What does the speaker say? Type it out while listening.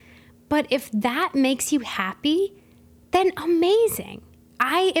But if that makes you happy, then amazing.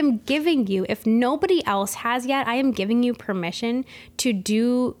 I am giving you, if nobody else has yet, I am giving you permission to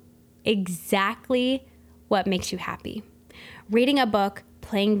do exactly what makes you happy. Reading a book,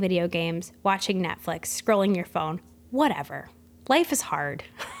 playing video games, watching Netflix, scrolling your phone, whatever. Life is hard.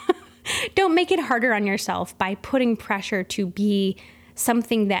 Don't make it harder on yourself by putting pressure to be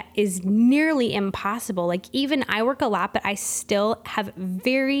something that is nearly impossible. Like, even I work a lot, but I still have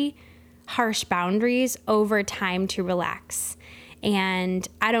very harsh boundaries over time to relax. And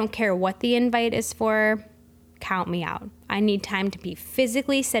I don't care what the invite is for, count me out. I need time to be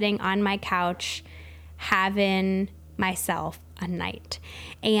physically sitting on my couch, having myself a night.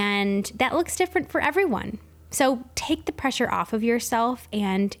 And that looks different for everyone. So take the pressure off of yourself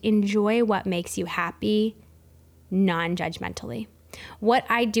and enjoy what makes you happy non-judgmentally. What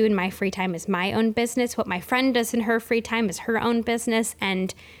I do in my free time is my own business. What my friend does in her free time is her own business,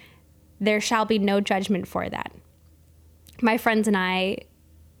 and there shall be no judgment for that. My friends and I,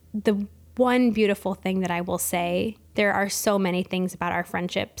 the one beautiful thing that I will say, there are so many things about our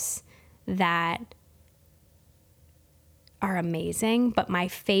friendships that are amazing, but my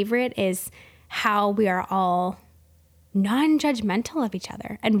favorite is how we are all non-judgmental of each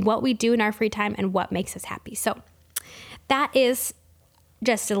other and what we do in our free time and what makes us happy. So that is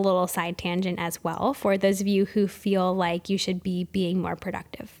just a little side tangent as well for those of you who feel like you should be being more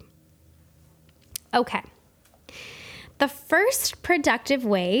productive. Okay. The first productive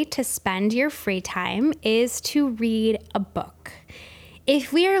way to spend your free time is to read a book.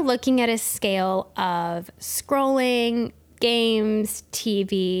 If we are looking at a scale of scrolling, games,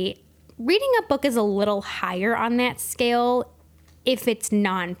 TV, reading a book is a little higher on that scale if it's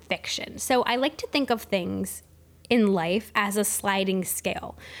nonfiction. So I like to think of things in life as a sliding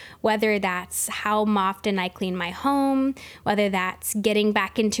scale, whether that's how often I clean my home, whether that's getting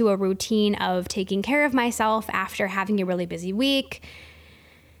back into a routine of taking care of myself after having a really busy week.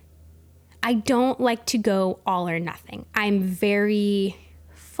 I don't like to go all or nothing. I'm very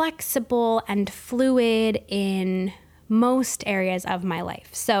flexible and fluid in most areas of my life.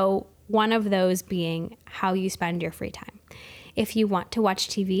 So one of those being how you spend your free time. If you want to watch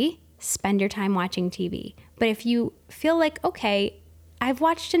TV, spend your time watching TV. But if you feel like, okay, I've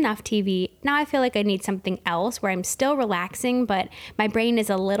watched enough TV, now I feel like I need something else where I'm still relaxing, but my brain is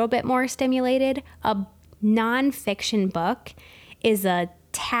a little bit more stimulated, a nonfiction book is a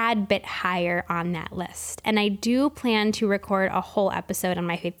tad bit higher on that list. And I do plan to record a whole episode on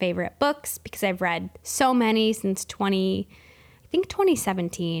my favorite books because I've read so many since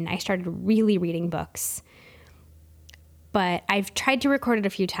 2017. I started really reading books. But I've tried to record it a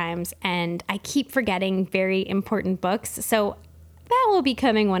few times and I keep forgetting very important books. So that will be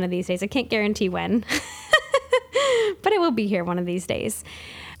coming one of these days. I can't guarantee when, but it will be here one of these days.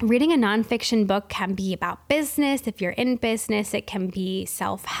 Reading a nonfiction book can be about business. If you're in business, it can be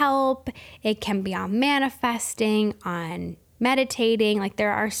self-help. It can be on manifesting, on meditating. Like,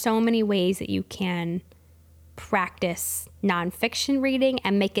 there are so many ways that you can practice nonfiction reading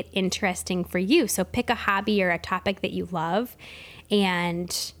and make it interesting for you. So pick a hobby or a topic that you love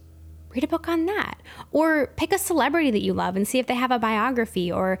and read a book on that. Or pick a celebrity that you love and see if they have a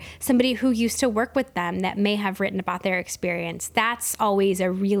biography or somebody who used to work with them that may have written about their experience. That's always a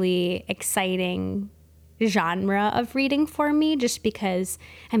really exciting genre of reading for me, just because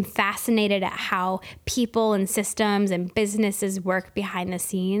I'm fascinated at how people and systems and businesses work behind the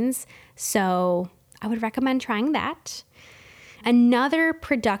scenes. So I would recommend trying that. Another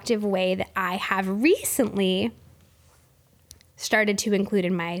productive way that I have recently started to include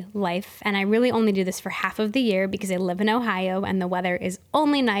in my life, and I really only do this for half of the year because I live in Ohio and the weather is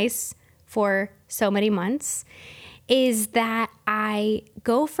only nice for so many months, is that I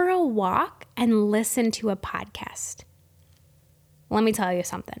go for a walk and listen to a podcast. Let me tell you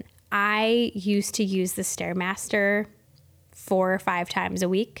something. I used to use the Stairmaster 4 or 5 times a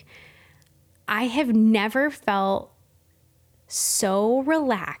week. I have never felt so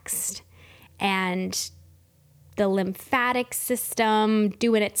relaxed, and the lymphatic system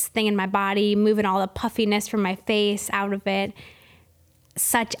doing its thing in my body, moving all the puffiness from my face out of it,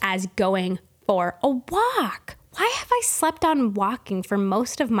 such as going for a walk. Why have I slept on walking for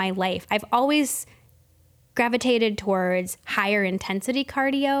most of my life? I've always gravitated towards higher intensity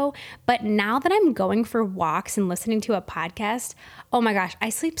cardio, but now that I'm going for walks and listening to a podcast, oh my gosh, I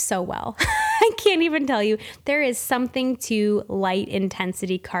sleep so well. I can't even tell you. There is something to light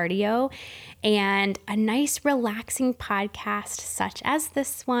intensity cardio, and a nice relaxing podcast such as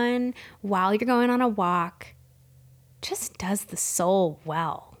this one while you're going on a walk just does the soul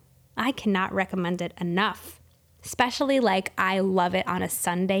well. I cannot recommend it enough. especially like I love it on a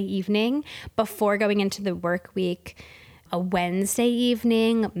Sunday evening before going into the work week, a Wednesday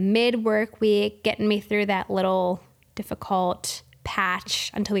evening, mid-work week, getting me through that little difficult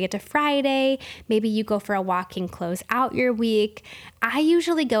patch until we get to Friday. Maybe you go for a walk and close out your week. I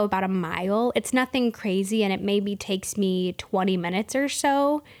usually go about a mile. It's nothing crazy, and it maybe takes me 20 minutes or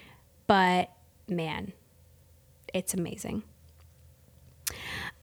so, but man, it's amazing.